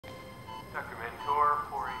Dr. Mentor,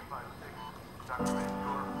 4856. Dr.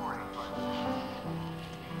 Mentor, 4856.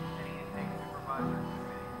 Any intake supervisor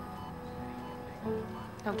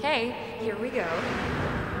committee. Okay, here we go.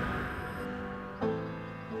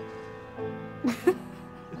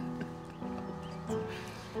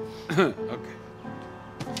 Okay.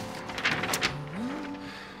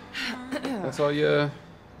 That's all you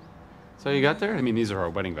got there? I mean, these are our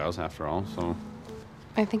wedding vows after all, so.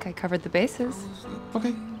 I think I covered the bases.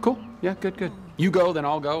 Okay, cool. Yeah, good. You go, then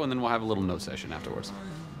I'll go, and then we'll have a little note session afterwards.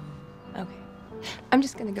 Okay. I'm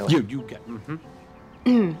just gonna go. You get.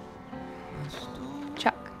 Mm-hmm.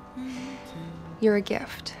 Chuck, you're a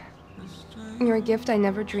gift. You're a gift I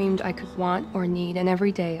never dreamed I could want or need, and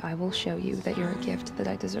every day I will show you that you're a gift that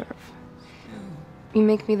I deserve. You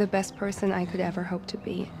make me the best person I could ever hope to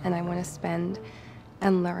be, and I want to spend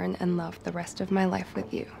and learn and love the rest of my life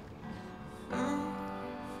with you.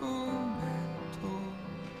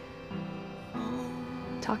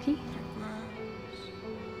 Talkie?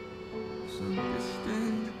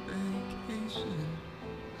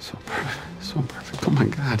 So perfect. Oh my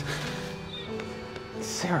God.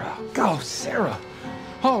 Sarah, go, Sarah.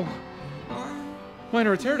 Oh,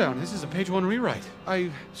 minor teardown. This is a page 1 rewrite.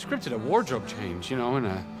 I scripted a wardrobe change, you know, and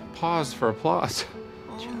a pause for applause.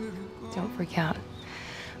 Chuck, don't freak out.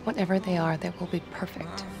 Whatever they are, they will be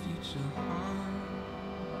perfect.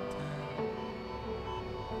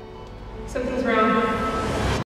 Something's wrong.